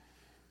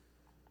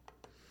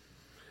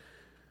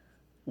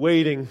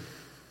Waiting,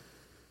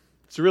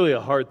 it's really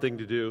a hard thing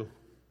to do.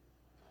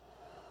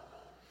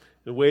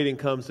 And waiting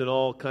comes in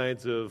all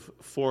kinds of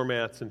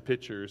formats and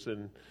pictures.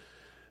 And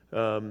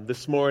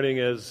this morning,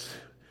 as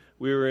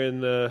we were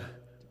in the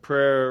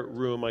prayer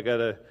room, I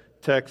got a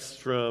text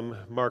from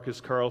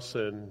Marcus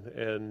Carlson,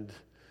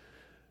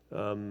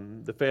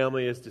 and the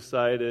family has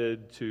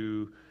decided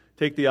to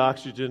take the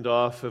oxygen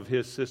off of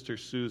his sister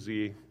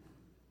Susie,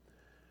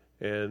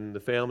 and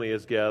the family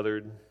has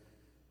gathered.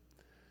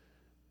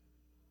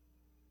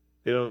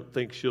 They don't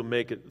think she'll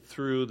make it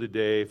through the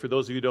day. For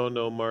those of you who don't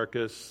know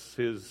Marcus,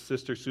 his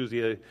sister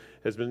Susie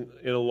has been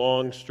in a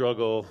long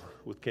struggle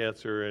with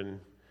cancer, and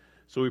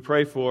so we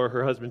pray for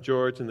her husband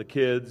George and the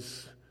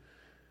kids.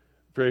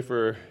 Pray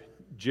for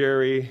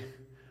Jerry,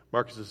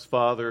 Marcus's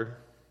father.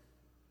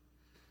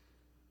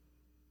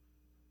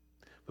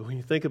 But when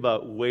you think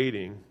about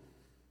waiting,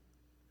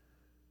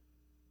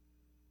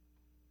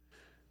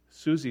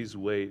 Susie's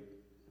wait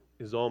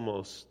is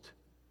almost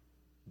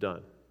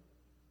done.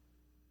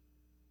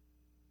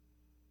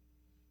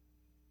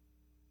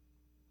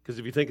 Because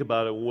if you think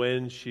about it,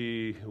 when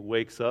she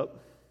wakes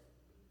up,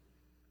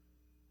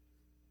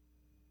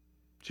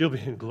 she'll be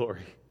in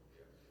glory.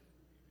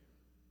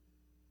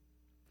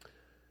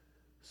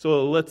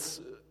 So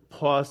let's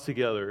pause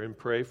together and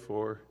pray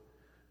for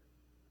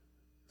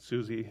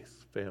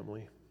Susie's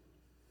family.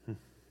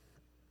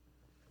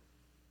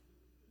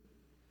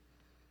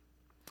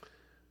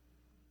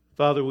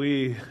 Father,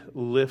 we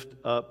lift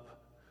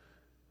up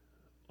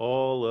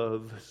all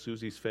of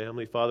Susie's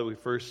family. Father, we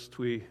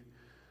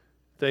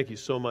thank you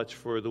so much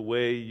for the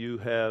way you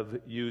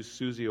have used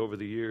Susie over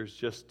the years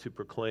just to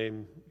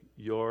proclaim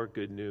your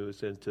good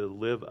news and to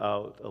live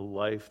out a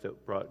life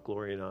that brought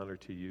glory and honor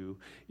to you,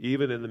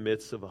 even in the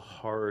midst of a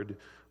hard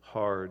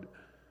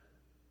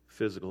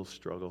physical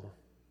struggle.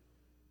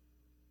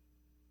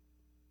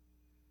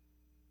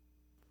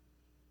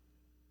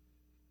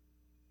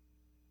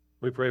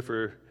 We pray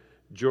for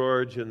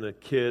George and the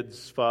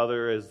kids,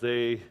 Father, as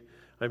they,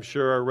 I'm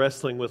sure, are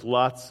wrestling with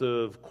lots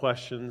of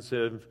questions,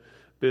 have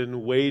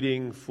been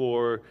waiting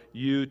for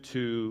you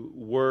to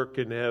work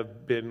and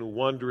have been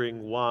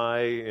wondering why,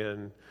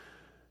 and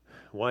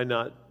why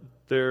not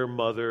their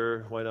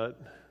mother, why not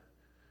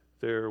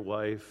their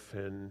wife,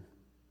 and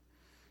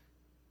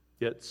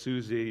yet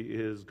Susie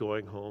is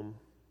going home.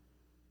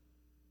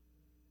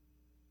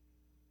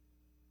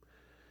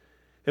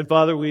 And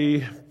Father,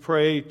 we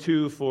pray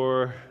too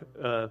for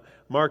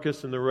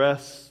Marcus and the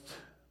rest.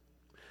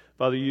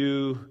 Father,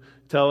 you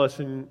tell us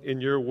in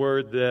your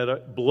word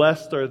that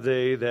blessed are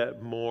they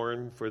that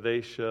mourn, for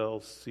they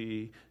shall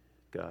see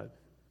God.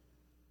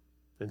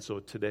 And so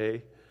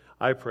today,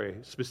 I pray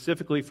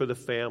specifically for the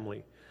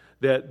family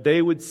that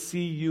they would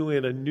see you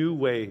in a new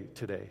way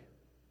today.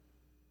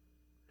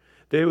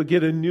 They would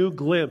get a new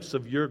glimpse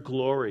of your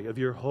glory, of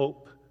your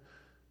hope,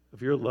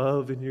 of your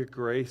love and your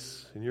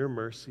grace and your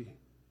mercy.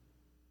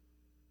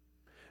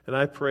 And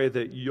I pray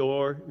that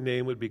your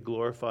name would be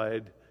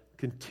glorified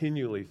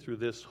continually through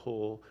this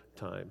whole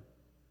time.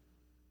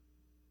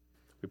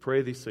 We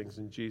pray these things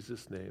in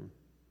Jesus' name.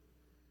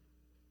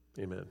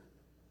 Amen.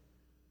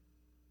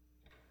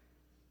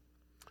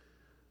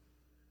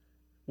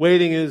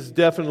 Waiting is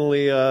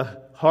definitely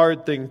a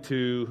hard thing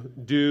to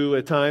do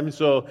at times,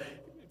 so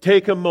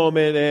take a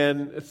moment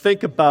and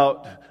think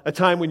about a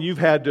time when you've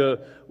had to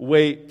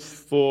wait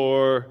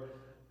for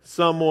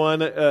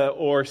someone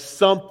or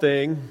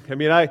something. I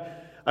mean,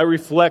 I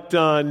reflect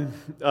on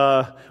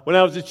when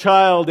I was a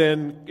child,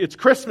 and it's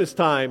Christmas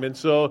time, and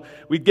so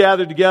we'd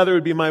gather together. It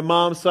would be my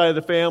mom's side of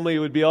the family. It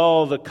would be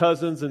all the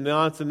cousins and the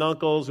aunts and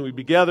uncles, and we'd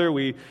be together.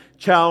 We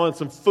chow on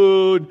some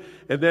food,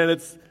 and then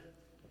it's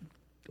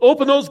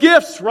open those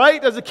gifts,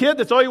 right? As a kid,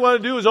 that's all you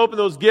want to do is open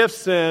those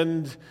gifts,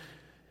 and,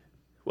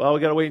 well, we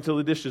got to wait until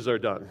the dishes are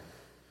done.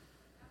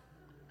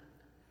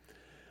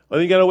 Well,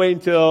 then you got to wait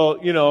until,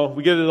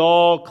 we get it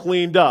all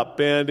cleaned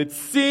up. And it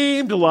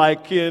seemed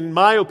like, in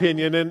my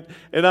opinion,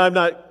 and I'm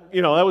not,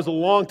 that was a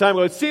long time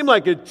ago, it seemed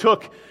like it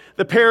took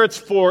the parents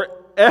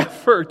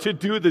forever to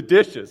do the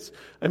dishes.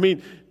 I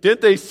mean,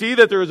 didn't they see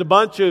that there was a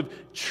bunch of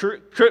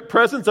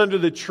presents under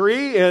the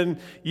tree, and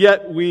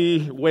yet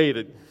we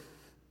waited?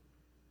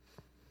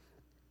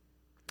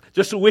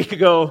 Just a week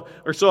ago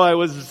or so, I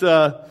was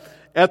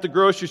at the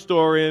grocery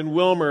store in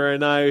Wilmer,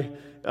 and I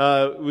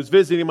was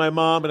visiting my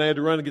mom, and I had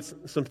to run and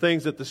get some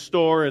things at the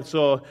store, and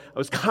so I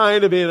was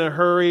kind of in a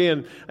hurry,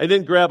 and I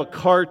didn't grab a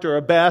cart or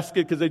a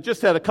basket because I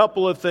just had a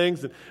couple of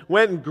things, and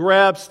went and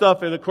grabbed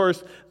stuff, and of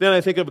course, then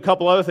I think of a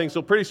couple other things,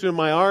 so pretty soon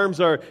my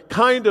arms are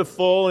kind of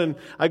full, and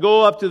I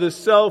go up to the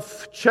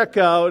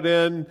self-checkout,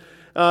 and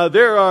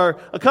there are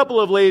a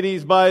couple of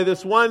ladies by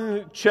this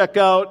one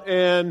checkout,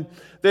 and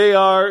they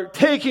are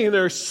taking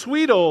their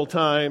sweet old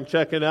time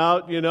checking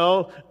out,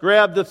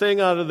 grab the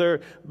thing out of their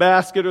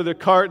basket or their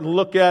cart and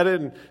look at it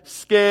and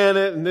scan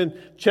it and then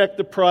check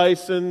the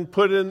price and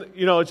put in,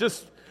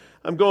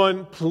 I'm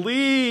going,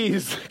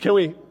 please, can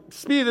we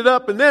speed it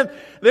up? And then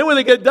when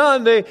they get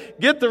done, they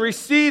get the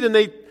receipt, and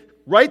they,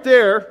 right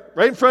there,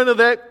 right in front of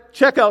that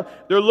checkout,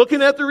 they're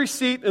looking at the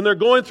receipt and they're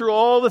going through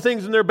all the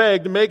things in their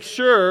bag to make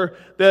sure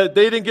that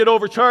they didn't get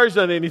overcharged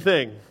on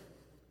anything.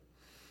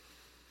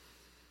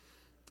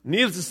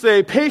 Needless to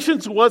say,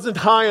 patience wasn't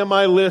high on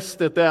my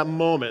list at that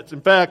moment.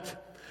 In fact,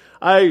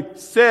 I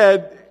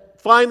said,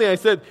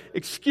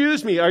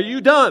 "Excuse me, are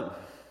you done?"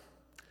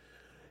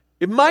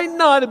 It might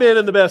not have been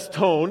in the best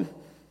tone.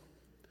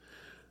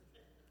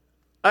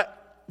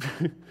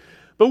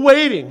 But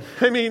waiting,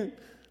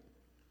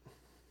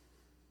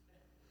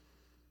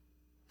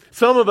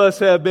 some of us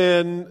have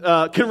been,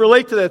 can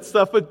relate to that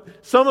stuff, but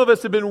some of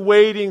us have been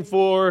waiting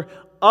for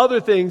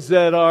other things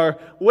that are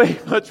way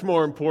much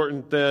more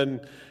important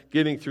than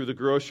getting through the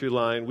grocery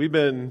line. We've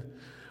been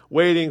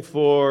waiting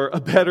for a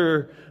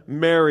better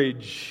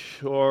marriage,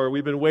 or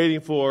we've been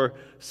waiting for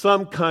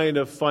some kind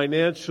of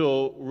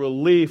financial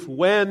relief.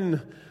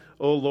 When,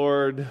 oh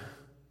Lord,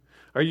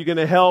 are you going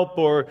to help?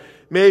 Or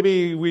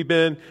maybe we've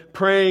been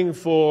praying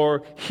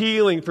for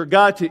healing, for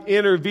God to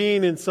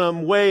intervene in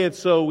some way, and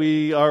so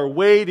we are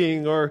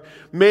waiting. Or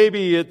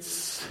maybe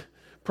it's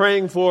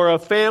praying for a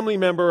family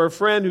member or a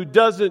friend who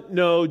doesn't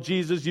know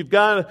Jesus. You've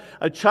got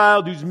a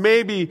child who's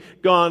maybe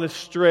gone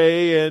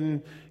astray,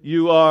 and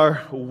you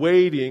are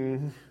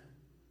waiting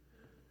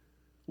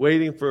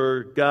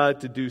for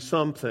God to do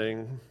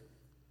something.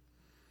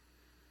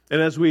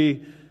 And as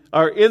we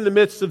are in the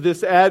midst of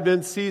this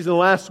Advent season,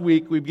 last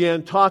week we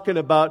began talking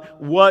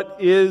about what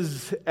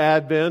is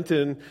Advent,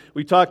 and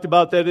we talked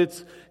about that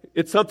it's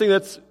something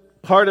that's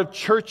part of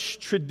church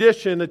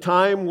tradition, a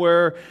time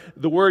where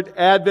the word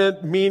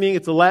Advent meaning,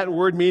 it's a Latin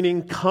word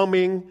meaning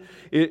coming.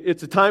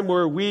 It's a time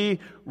where we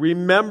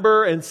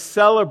remember and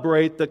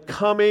celebrate the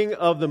coming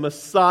of the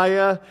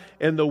Messiah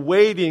and the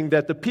waiting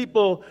that the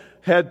people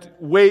had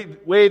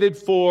waited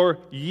for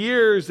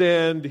years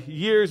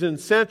and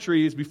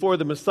centuries before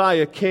the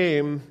Messiah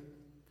came.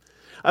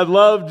 I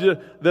loved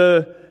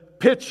the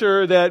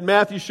picture that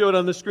Matthew showed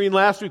on the screen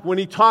last week when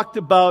he talked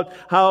about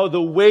how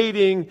the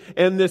waiting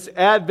and this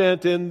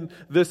Advent and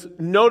this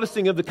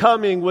noticing of the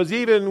coming was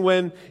even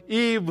when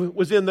Eve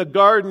was in the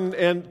garden,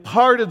 and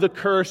part of the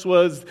curse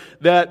was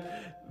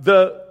that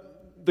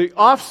the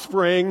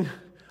offspring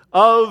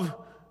of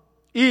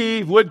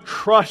Eve would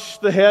crush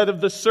the head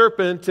of the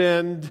serpent.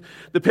 And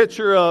the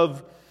picture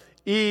of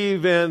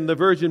Eve and the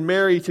Virgin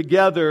Mary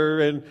together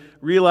and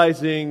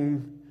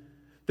realizing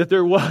that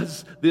there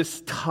was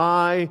this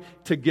tie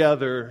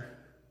together.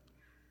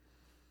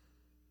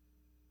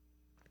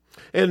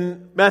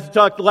 And Matthew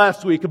talked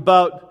last week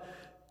about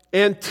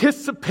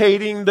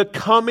anticipating the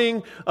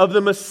coming of the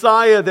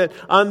Messiah, that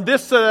on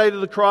this side of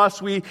the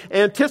cross we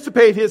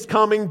anticipate His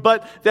coming,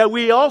 but that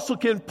we also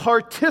can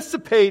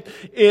participate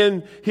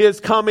in His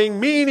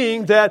coming,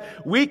 meaning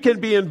that we can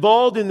be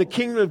involved in the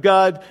kingdom of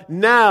God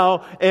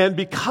now, and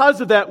because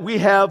of that we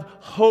have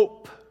hope.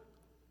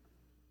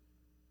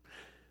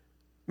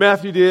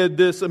 Matthew did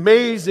this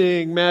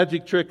amazing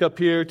magic trick up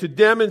here to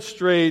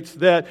demonstrate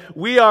that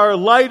we are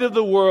light of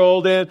the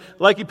world, and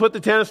like he put the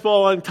tennis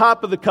ball on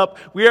top of the cup,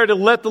 we are to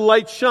let the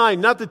light shine,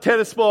 not the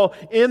tennis ball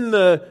in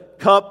the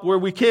cup where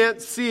we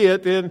can't see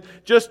it. And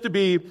just to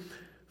be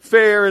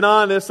fair and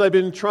honest, I've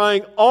been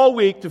trying all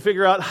week to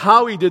figure out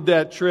how he did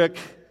that trick.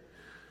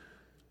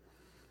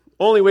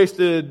 Only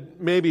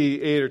wasted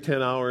maybe 8 or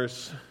 10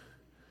 hours.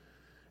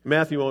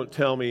 Matthew won't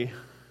tell me.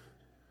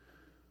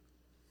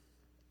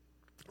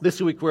 This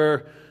week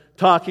we're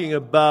talking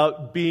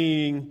about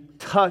being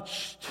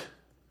touched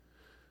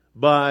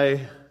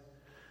by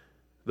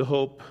the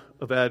hope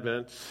of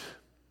Advent.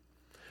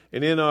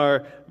 And in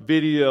our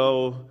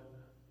video,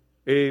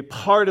 a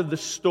part of the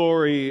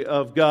story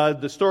of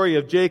God, the story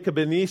of Jacob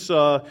and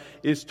Esau,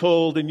 is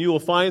told, and you will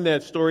find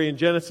that story in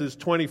Genesis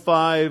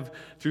 25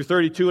 through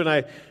 32. And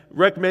I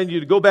recommend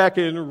you to go back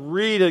and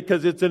read it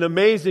because it's an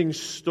amazing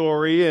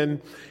story.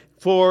 And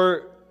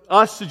for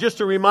us,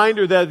 just a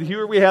reminder that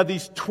here we have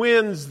these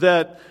twins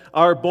that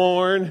are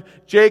born,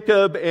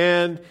 Jacob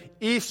and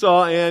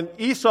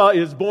Esau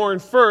is born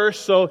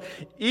first, so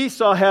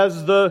Esau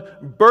has the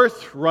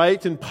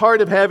birthright, and part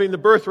of having the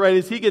birthright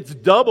is he gets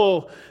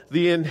double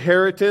the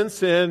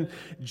inheritance, and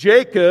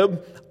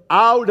Jacob,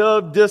 out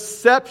of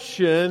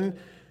deception,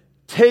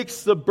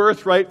 takes the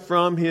birthright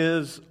from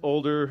his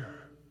older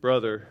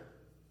brother.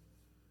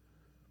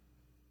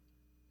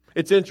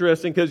 It's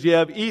interesting because you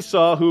have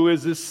Esau, who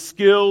is this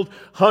skilled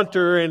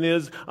hunter and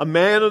is a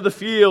man of the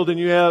field, and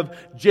you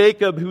have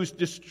Jacob, who's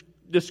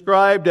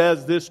described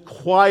as this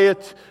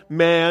quiet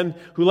man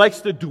who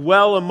likes to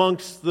dwell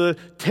amongst the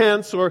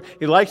tents, or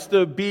he likes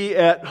to be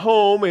at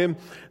home. And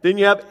then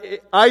you have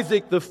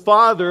Isaac, the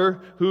father,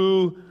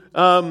 who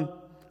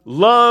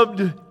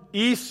loved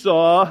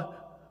Esau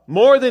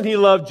more than he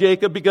loved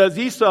Jacob, because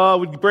Esau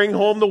would bring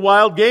home the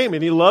wild game,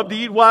 and he loved to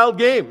eat wild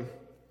game.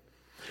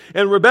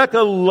 And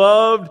Rebekah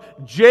loved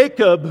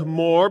Jacob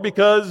more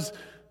because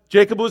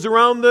Jacob was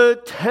around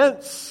the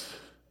tents.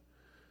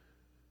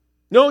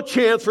 No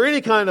chance for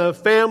any kind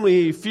of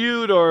family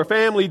feud or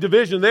family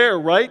division there,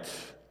 right?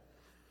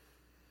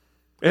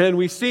 And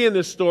we see in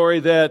this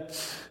story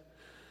that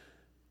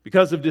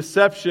because of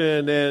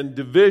deception and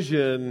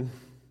division,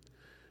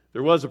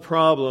 there was a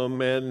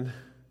problem, and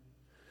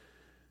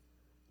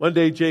one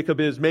day Jacob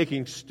is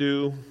making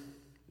stew,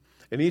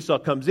 and Esau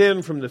comes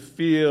in from the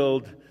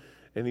field,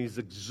 and he's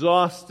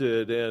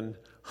exhausted and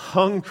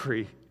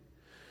hungry.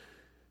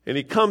 And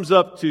he comes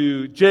up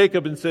to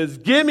Jacob and says,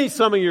 "Give me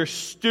some of your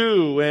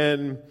stew."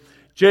 And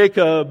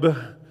Jacob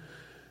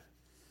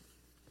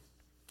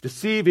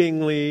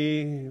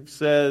deceivingly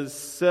says,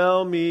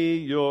 "Sell me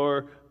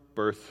your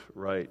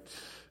birthright."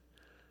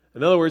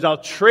 In other words, I'll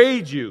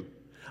trade you.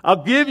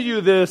 I'll give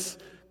you this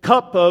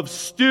cup of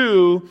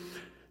stew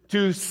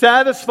to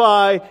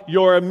satisfy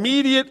your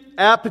immediate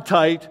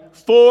appetite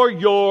for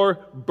your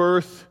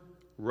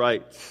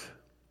birthright.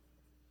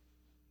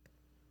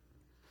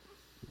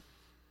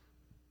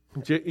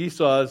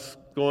 Esau's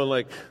going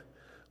like,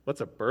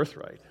 "What's a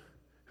birthright?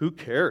 Who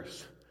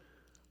cares?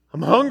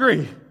 I'm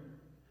hungry."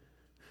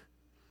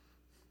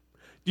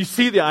 Do you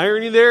see the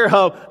irony there?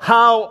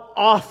 How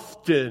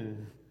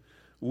often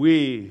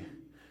we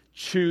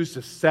choose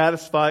to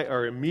satisfy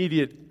our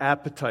immediate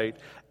appetite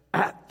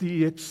at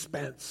the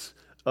expense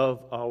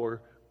of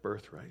our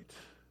birthright.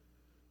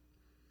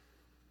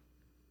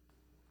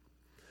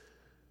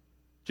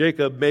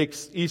 Jacob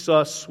makes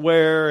Esau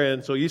swear,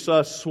 and so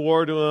Esau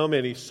swore to him,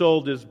 and he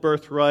sold his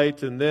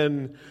birthright. And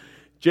then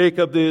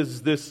Jacob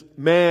is this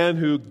man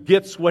who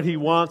gets what he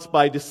wants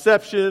by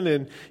deception,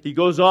 and he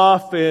goes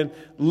off and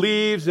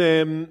leaves,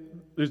 and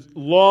there's a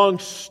long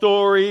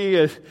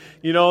story,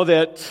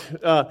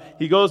 that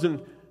he goes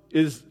and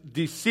is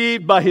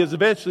deceived by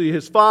eventually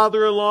his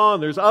father-in-law,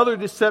 and there's other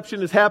deception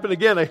that's happened.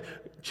 Again,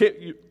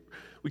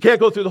 we can't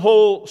go through the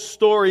whole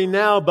story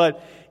now,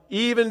 but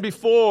even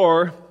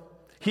before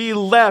he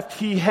left,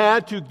 he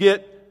had to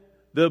get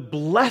the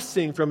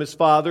blessing from his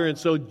father. And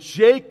so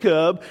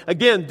Jacob,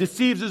 again,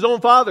 deceives his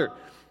own father.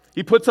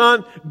 He puts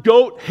on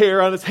goat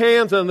hair on his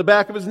hands and on the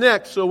back of his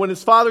neck. So when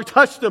his father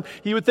touched him,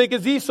 he would think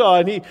it's Esau.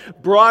 And he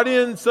brought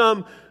in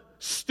some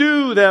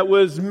stew that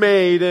was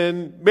made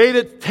and made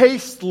it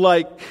taste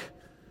like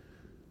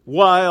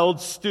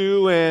wild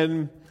stew.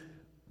 And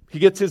he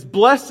gets his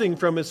blessing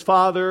from his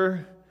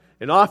father.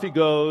 And off he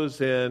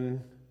goes.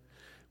 And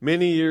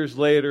many years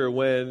later,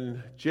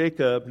 when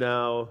Jacob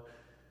now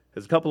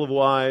has a couple of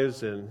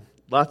wives and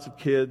lots of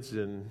kids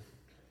and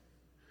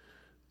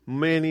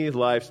many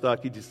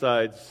livestock, he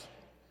decides,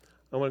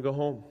 "I want to go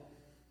home."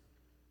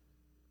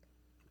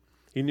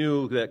 He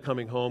knew that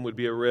coming home would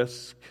be a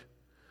risk.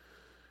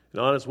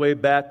 And on his way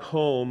back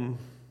home,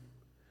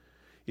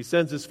 he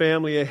sends his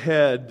family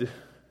ahead.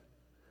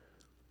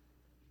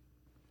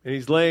 And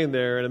he's laying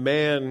there, and a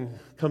man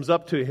comes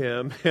up to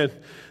him, and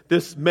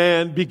this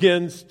man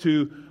begins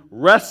to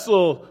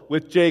wrestle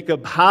with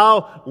Jacob.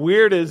 How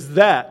weird is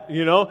that?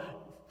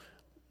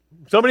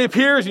 Somebody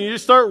appears and you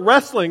just start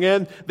wrestling,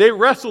 and they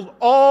wrestled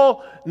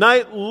all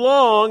night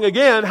long.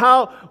 Again,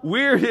 how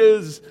weird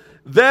is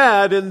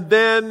that? And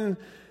then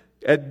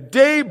at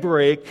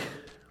daybreak,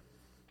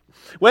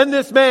 when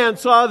this man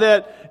saw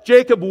that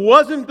Jacob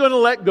wasn't going to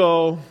let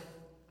go,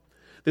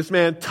 this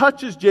man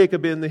touches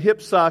Jacob in the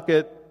hip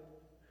socket,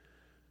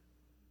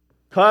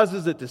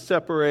 causes it to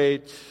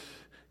separate,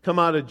 come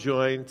out of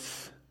joint.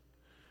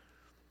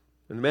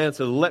 And the man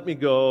said, "Let me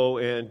go."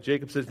 And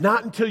Jacob says,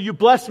 "Not until you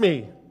bless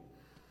me."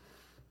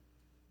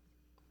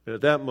 And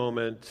at that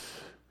moment,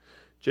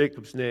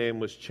 Jacob's name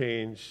was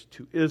changed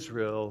to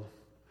Israel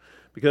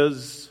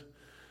because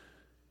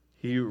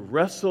he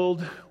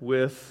wrestled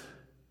with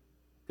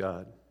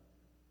God.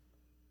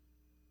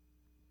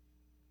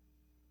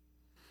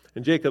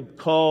 And Jacob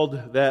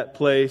called that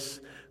place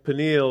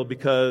Peniel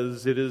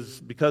because it is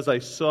because I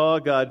saw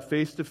God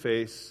face to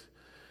face,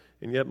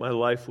 and yet my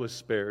life was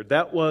spared.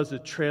 That was a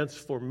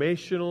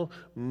transformational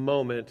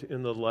moment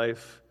in the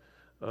life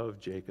of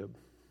Jacob.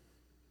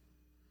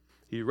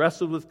 He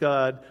wrestled with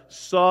God,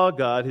 saw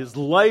God. His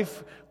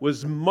life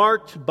was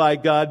marked by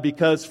God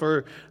because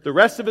for the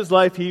rest of his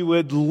life he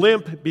would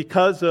limp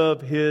because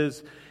of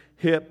his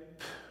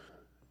hip.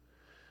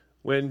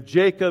 When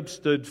Jacob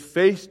stood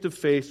face to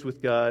face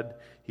with God,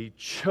 he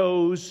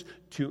chose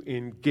to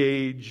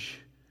engage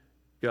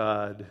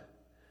God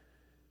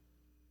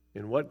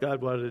in what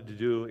God wanted to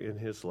do in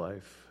his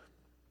life.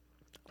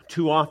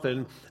 Too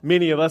often,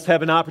 many of us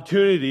have an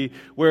opportunity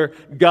where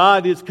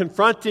God is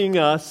confronting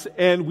us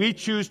and we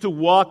choose to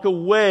walk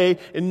away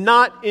and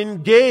not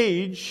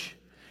engage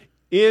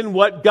in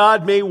what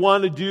God may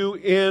want to do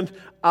in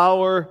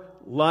our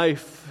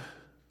life.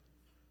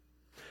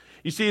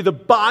 You see, the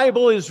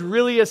Bible is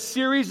really a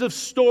series of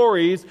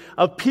stories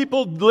of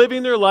people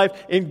living their life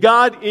and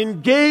God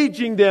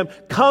engaging them,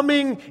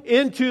 coming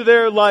into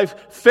their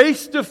life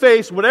face to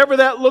face, whatever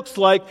that looks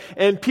like,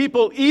 and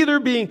people either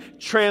being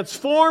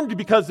transformed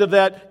because of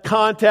that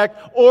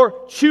contact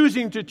or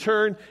choosing to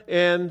turn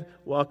and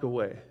walk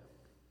away.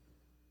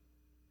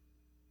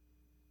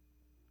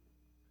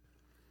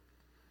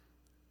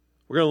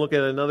 We're going to look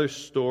at another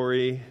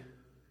story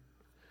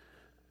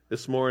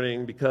this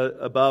morning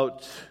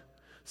about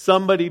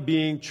somebody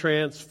being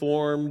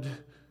transformed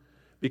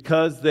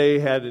because they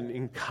had an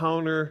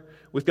encounter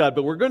with God.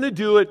 But we're going to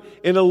do it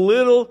in a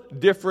little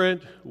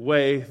different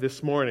way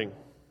this morning.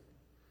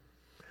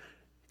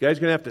 You guys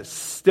are going to have to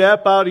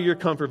step out of your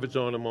comfort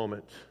zone a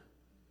moment.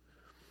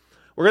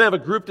 We're going to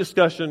have a group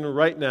discussion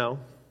right now.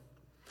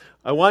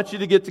 I want you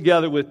to get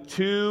together with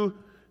 2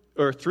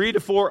 or 3 to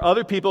 4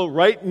 other people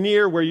right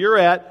near where you're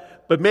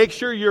at, but make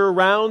sure you're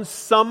around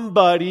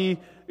somebody.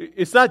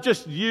 It's not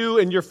just you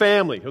and your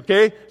family,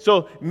 okay?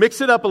 So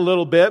mix it up a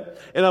little bit,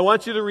 and I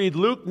want you to read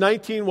Luke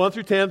 19, 1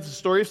 through 10, the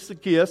story of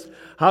Zacchaeus.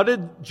 How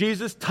did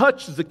Jesus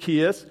touch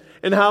Zacchaeus,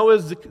 and how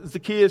has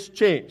Zacchaeus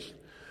changed?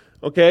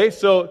 Okay,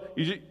 so some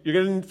of you are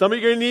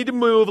going to need to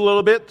move a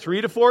little bit,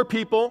 3 to 4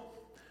 people.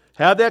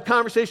 Have that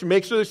conversation.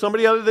 Make sure there's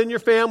somebody other than your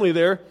family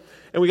there.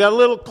 And we got a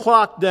little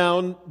clock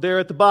down there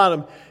at the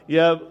bottom. You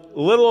have a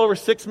little over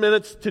 6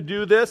 minutes to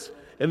do this,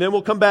 and then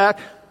we'll come back.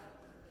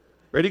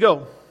 Ready to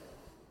go.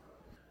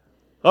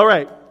 All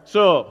right,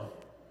 so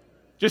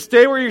just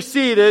stay where you're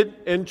seated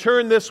and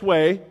turn this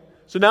way.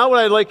 So now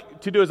what I'd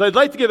like to do is I'd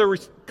like to get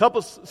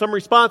some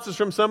responses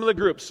from some of the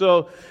groups.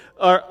 So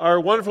our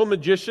wonderful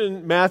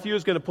magician Matthew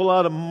is going to pull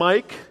out a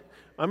mic.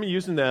 I'm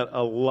using that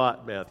a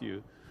lot,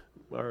 Matthew.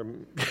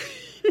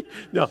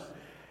 No.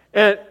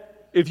 And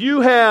if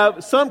you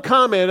have some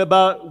comment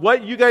about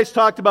what you guys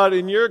talked about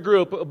in your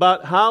group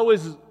about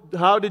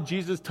how did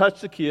Jesus touch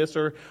Zacchaeus,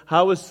 or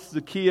how was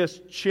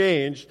Zacchaeus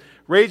changed,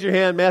 raise your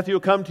hand. Matthew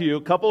will come to you.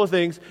 A couple of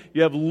things.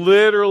 You have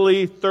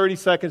literally 30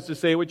 seconds to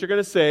say what you're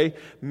going to say.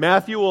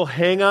 Matthew will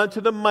hang on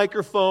to the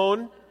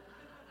microphone.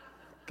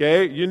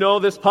 Okay? You know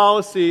this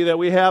policy that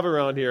we have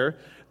around here.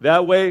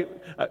 That way,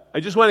 I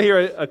just want to hear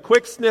a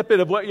quick snippet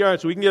of what you are,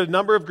 so we can get a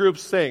number of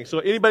groups saying. So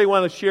anybody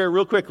want to share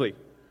real quickly?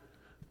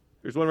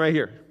 There's one right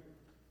here.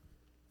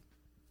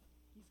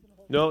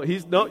 No,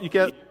 you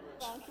can't.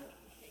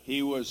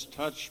 He was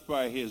touched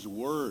by his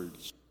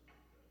words.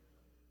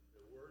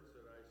 The words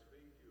that I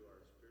speak to you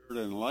are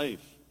spirit and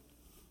life.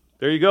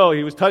 There you go.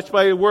 He was touched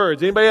by his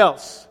words. Anybody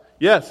else?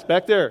 Yes,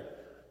 back there.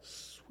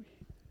 Sweet.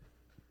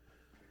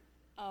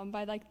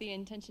 By the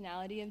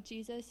intentionality of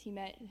Jesus, he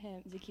met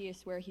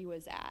Zacchaeus where he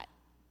was at.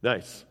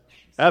 Nice.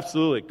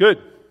 Absolutely. Good.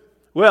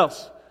 Who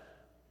else?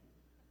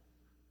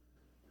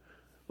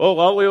 Oh,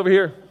 all the way over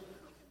here.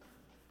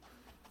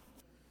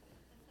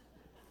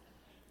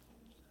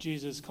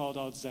 Jesus called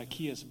out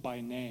Zacchaeus by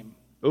name.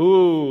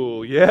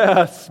 Ooh,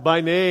 yes,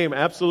 by name,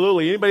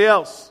 absolutely. Anybody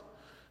else?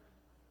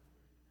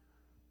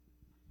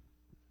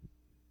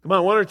 Come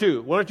on, one or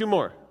two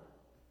more.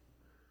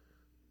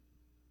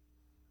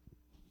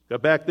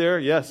 Got back there?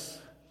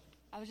 Yes.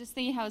 I was just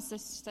thinking how it's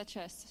just such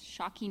a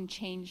shocking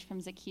change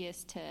from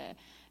Zacchaeus to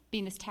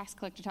being this tax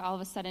collector to all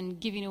of a sudden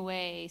giving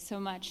away so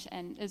much.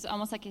 And it was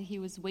almost like he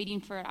was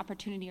waiting for an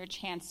opportunity or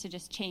chance to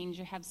just change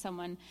or have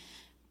someone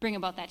bring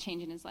about that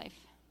change in his life.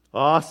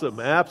 Awesome,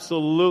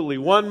 absolutely.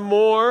 One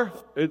more,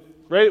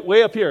 right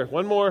way up here.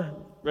 One more,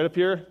 right up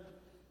here.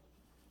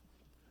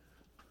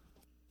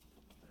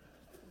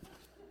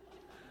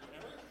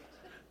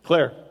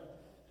 Claire.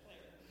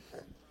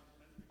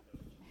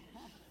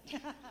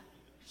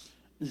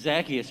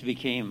 Zacchaeus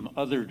became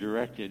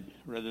other-directed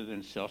rather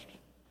than self.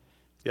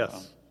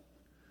 Yes.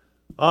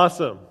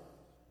 Awesome.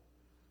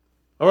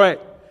 All right.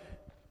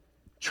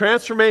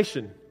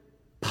 Transformation.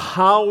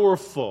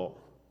 Powerful.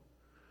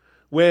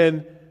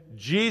 When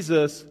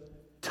Jesus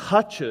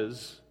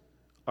touches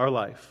our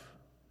life.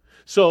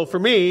 So for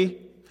me,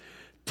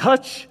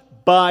 touch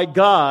by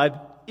God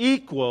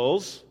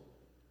equals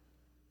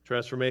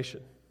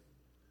transformation.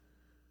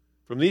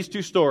 From these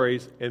 2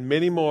 stories and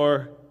many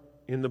more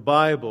in the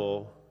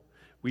Bible,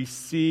 we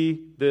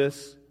see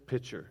this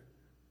picture.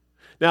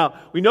 Now,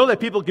 we know that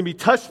people can be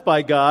touched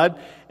by God,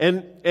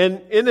 and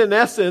in an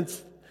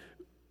essence,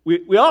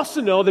 we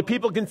also know that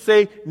people can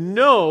say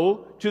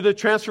no to the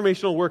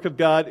transformational work of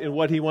God and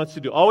what He wants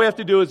to do. All we have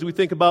to do is we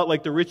think about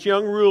like the rich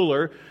young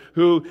ruler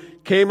who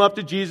came up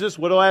to Jesus.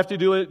 What do I have to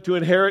do to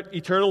inherit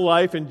eternal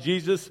life? And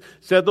Jesus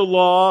said the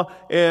law,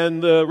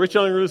 and the rich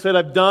young ruler said,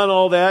 I've done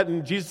all that.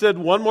 And Jesus said,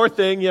 one more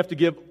thing, you have to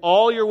give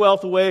all your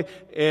wealth away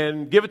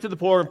and give it to the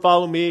poor and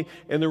follow me.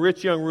 And the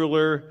rich young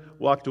ruler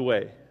walked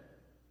away.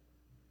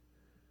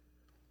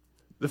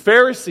 The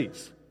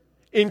Pharisees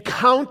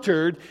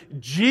encountered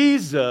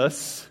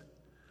Jesus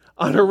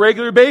on a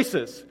regular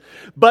basis,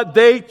 but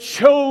they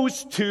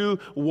chose to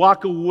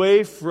walk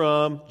away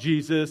from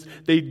Jesus.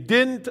 They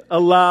didn't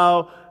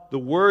allow the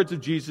words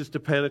of Jesus to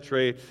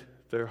penetrate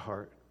their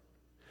heart.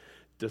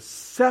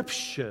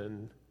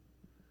 Deception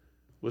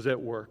was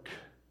at work.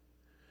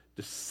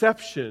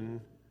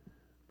 Deception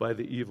by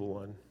the evil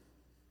one.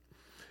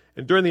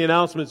 And during the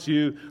announcements,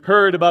 you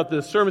heard about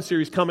the sermon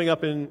series coming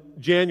up in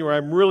January.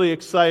 I'm really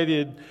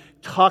excited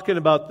talking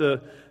about the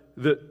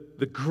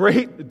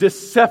great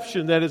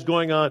deception that is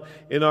going on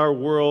in our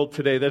world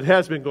today, that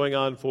has been going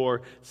on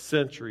for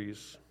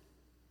centuries.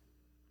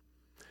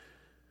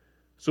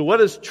 So what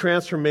does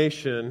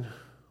transformation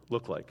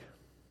look like?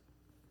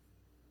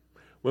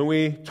 When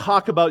we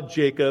talk about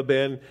Jacob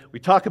and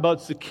we talk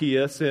about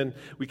Zacchaeus and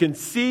we can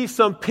see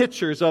some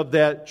pictures of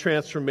that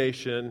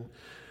transformation,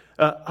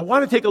 I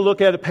want to take a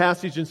look at a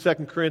passage in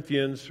 2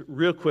 Corinthians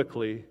real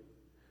quickly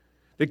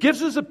that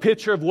gives us a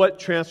picture of what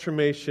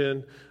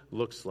transformation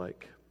looks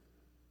like.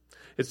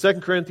 It's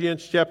 2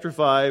 Corinthians chapter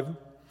 5,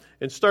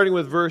 and starting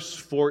with verse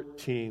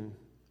 14.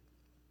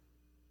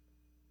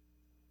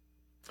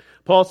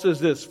 Paul says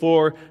this,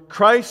 "For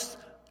Christ's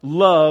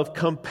love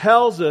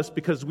compels us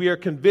because we are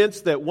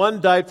convinced that one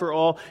died for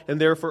all,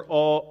 and therefore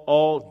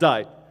all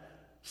died."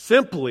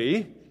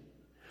 Simply,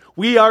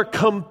 we are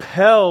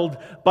compelled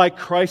by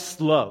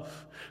Christ's love.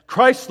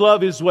 Christ's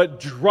love is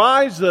what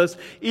drives us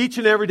each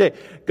and every day.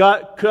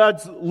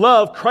 God's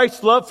love,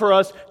 Christ's love for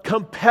us,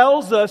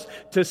 compels us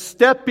to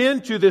step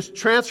into this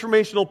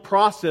transformational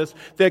process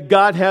that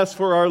God has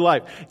for our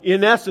life.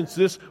 In essence,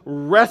 this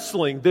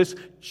wrestling, this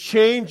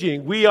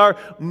changing, we are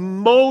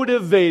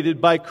motivated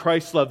by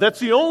Christ's love. That's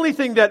the only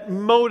thing that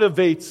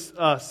motivates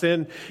us.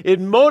 And it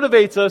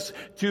motivates us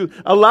to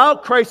allow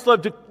Christ's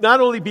love to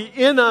not only be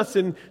in us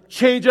and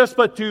change us,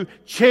 but to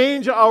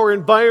change our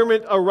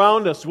environment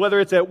around us, whether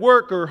it's at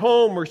work or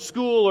home or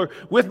school or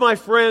with my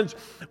friends.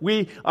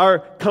 We are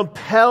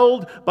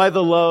compelled by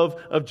the love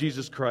of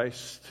Jesus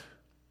Christ.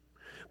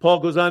 Paul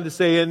goes on to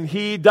say, "And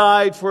he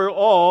died for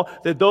all,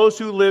 that those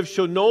who live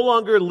shall no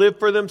longer live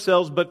for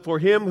themselves, but for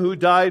him who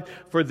died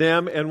for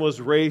them and was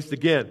raised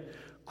again."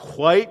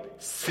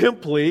 Quite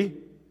simply,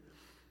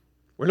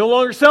 we're no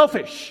longer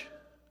selfish.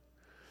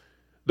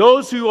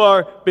 Those who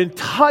are been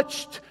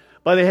touched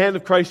by the hand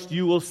of Christ,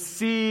 you will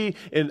see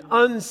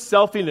an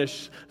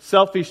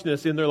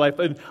selfishness in their life,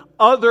 an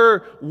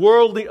otherness.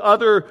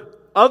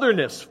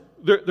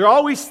 They're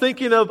always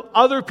thinking of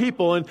other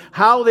people and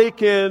how they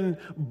can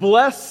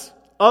bless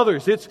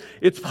others.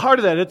 It's part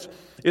of that.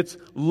 It's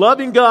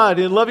loving God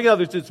and loving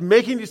others. It's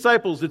making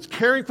disciples. It's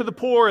caring for the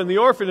poor and the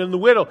orphan and the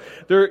widow.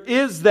 There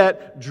is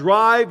that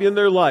drive in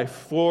their life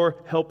for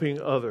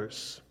helping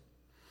others.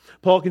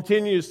 Paul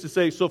continues to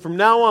say, "So from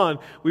now on,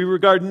 we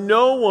regard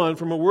no one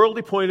from a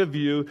worldly point of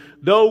view,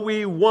 though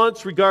we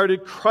once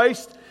regarded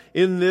Christ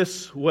in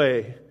this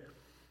way.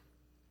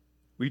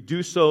 We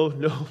do so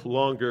no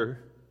longer."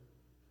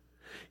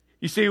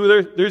 You see,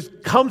 there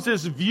comes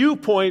this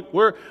viewpoint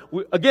where,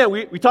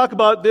 we talk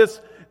about this,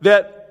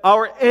 that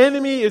our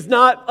enemy is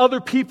not other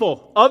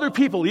people. Other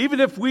people, even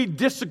if we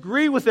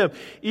disagree with them,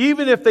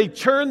 even if they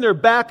turn their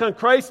back on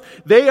Christ,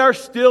 they are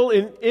still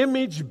an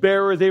image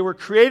bearer. They were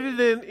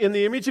created in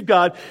the image of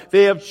God.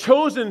 They have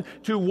chosen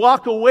to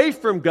walk away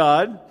from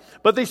God,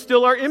 but they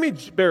still are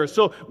image bearers.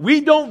 So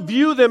we don't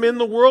view them in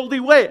the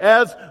worldly way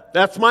as,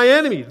 that's my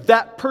enemy.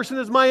 That person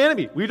is my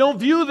enemy. We don't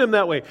view them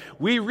that way.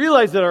 We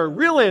realize that our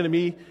real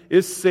enemy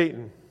is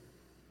Satan.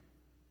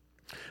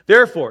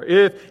 Therefore,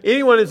 if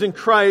anyone is in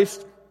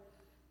Christ,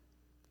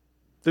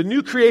 the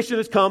new creation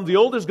has come, the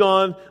old is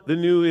gone, the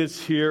new is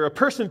here. A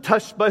person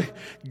touched by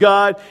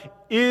God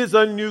is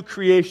a new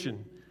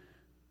creation.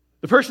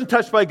 The person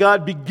touched by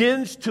God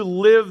begins to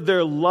live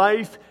their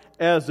life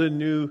as a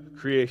new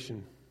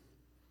creation.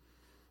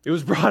 It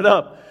was brought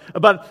up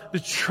about the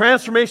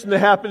transformation that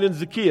happened in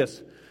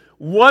Zacchaeus.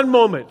 One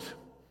moment,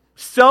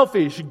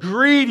 selfish,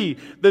 greedy.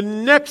 The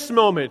next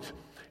moment,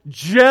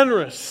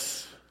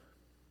 generous.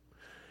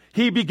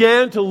 He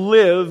began to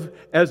live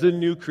as a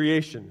new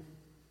creation.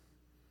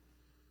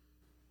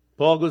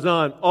 Paul goes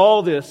on,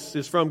 "All this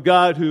is from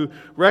God who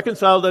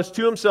reconciled us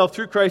to himself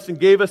through Christ and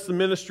gave us the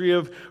ministry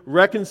of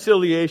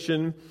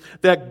reconciliation,"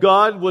 that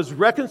God was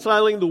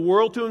reconciling the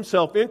world to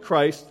himself in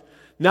Christ,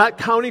 not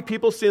counting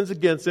people's sins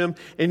against him,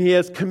 and he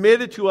has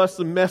committed to us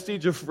the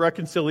message of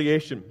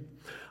reconciliation.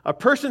 A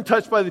person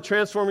touched by the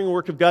transforming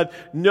work of God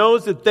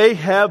knows that they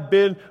have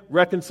been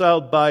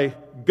reconciled by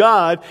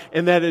God,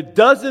 and that it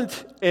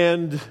doesn't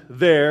end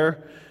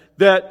there,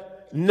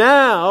 that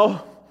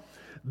now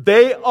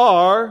they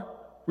are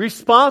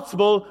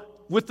responsible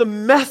with the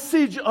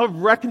message of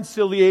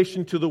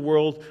reconciliation to the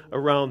world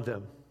around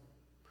them.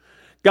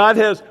 God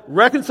has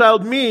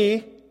reconciled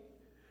me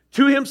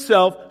to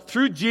himself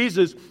through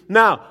Jesus.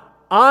 Now,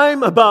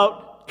 I'm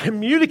about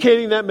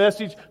communicating that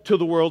message to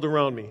the world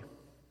around me.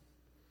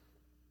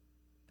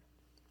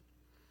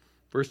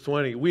 Verse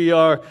 20, "We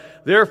are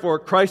therefore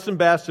Christ's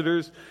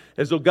ambassadors,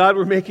 as though God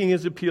were making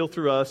his appeal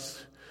through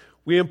us.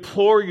 We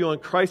implore you on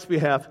Christ's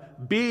behalf,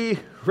 be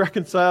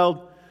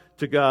reconciled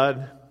to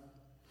God."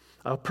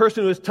 A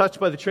person who is touched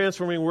by the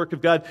transforming work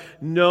of God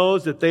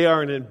knows that they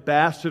are an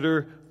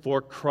ambassador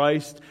for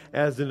Christ.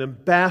 As an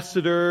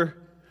ambassador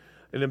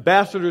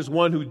is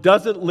one who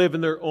doesn't live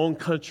in their own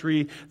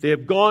country. They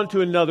have gone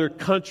to another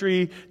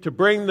country to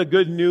bring the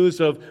good news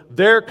of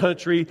their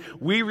country.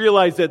 We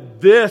realize that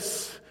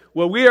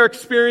what we are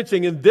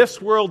experiencing in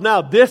this world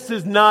now, this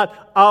is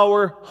not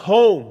our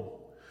home.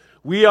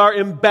 We are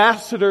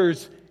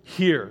ambassadors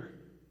here.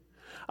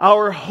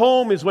 Our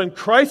home is when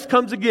Christ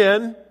comes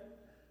again,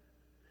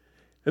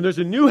 and there's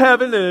a new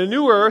heaven and a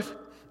new earth,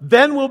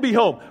 then we'll be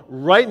home.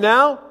 Right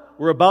now,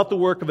 we're about the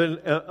work of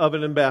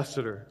an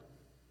ambassador.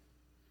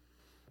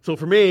 So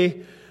for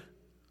me,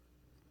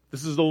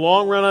 this is the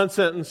long run-on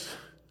sentence.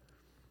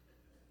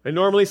 I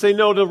normally say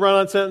no to the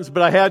run-on sentence,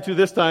 but I had to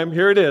this time.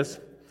 Here it is.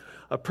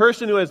 A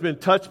person who has been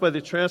touched by the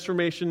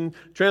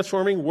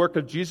transforming work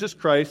of Jesus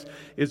Christ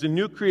is a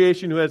new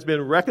creation who has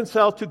been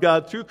reconciled to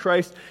God through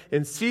Christ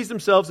and sees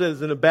themselves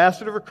as an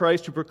ambassador for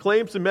Christ who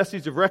proclaims the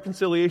message of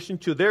reconciliation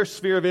to their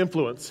sphere of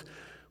influence.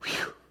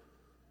 Whew.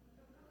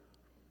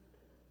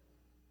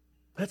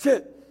 That's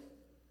it.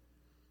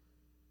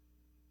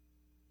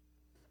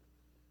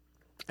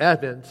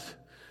 Advent.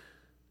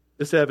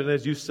 This Advent,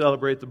 as you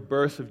celebrate the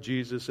birth of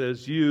Jesus,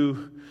 as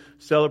you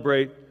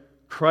celebrate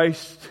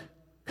Christ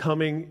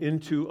coming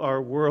into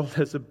our world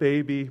as a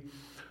baby,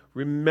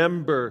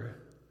 remember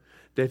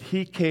that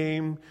He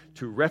came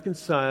to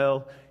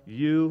reconcile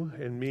you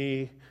and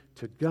me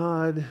to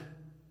God,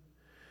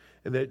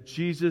 and that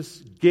Jesus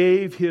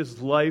gave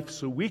His life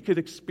so we could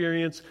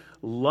experience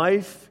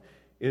life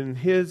in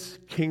His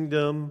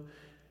kingdom,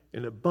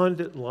 an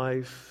abundant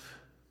life.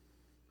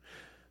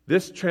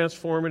 This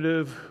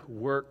transformative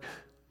work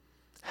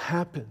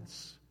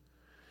happens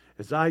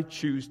as I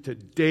choose to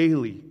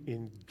daily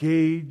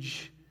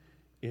engage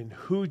in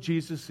who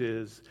Jesus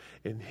is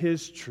and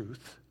His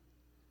truth.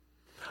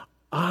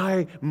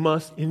 I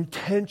must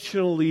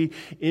intentionally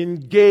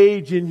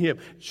engage in Him,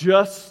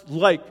 just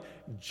like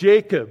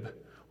Jacob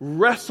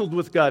wrestled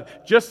with God,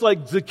 just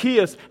like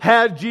Zacchaeus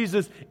had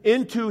Jesus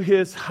into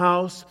his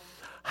house.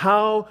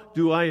 How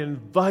do I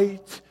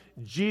invite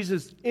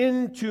Jesus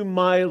into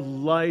my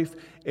life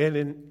and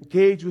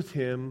engage with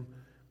Him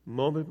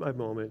moment by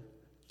moment,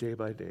 day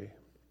by day?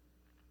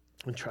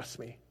 And trust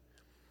me,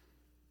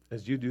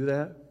 as you do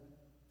that,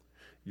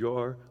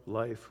 your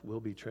life will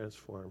be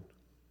transformed.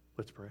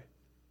 Let's pray.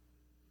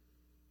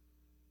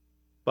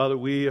 Father,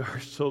 we are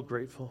so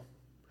grateful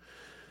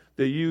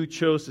that You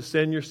chose to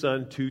send Your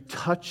Son to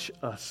touch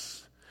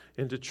us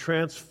and to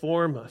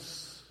transform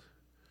us,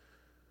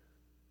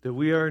 that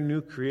we are a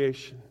new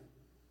creation.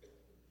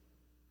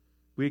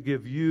 We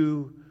give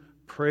You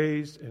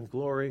praise and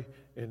glory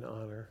and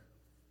honor.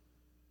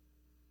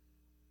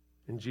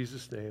 In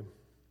Jesus' name,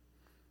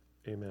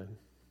 amen.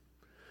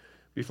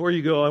 Before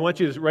you go, I want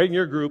you to, right in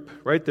your group,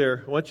 right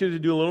there, I want you to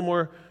do a little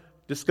more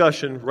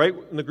discussion, right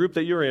in the group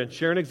that you're in.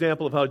 Share an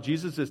example of how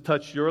Jesus has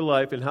touched your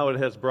life and how it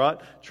has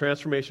brought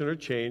transformation or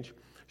change.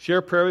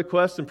 Share prayer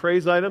requests and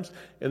praise items,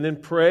 and then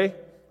pray.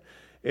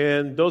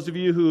 And those of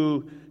you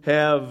who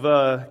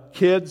have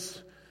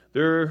kids,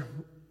 they're,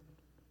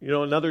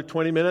 another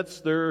 20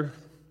 minutes, they're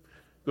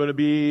going to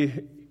be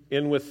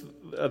in with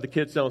the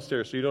kids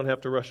downstairs, so you don't have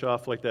to rush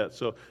off like that.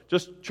 So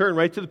just turn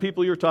right to the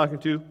people you're talking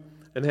to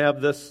and have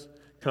this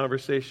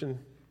conversation.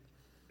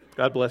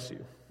 God bless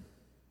you.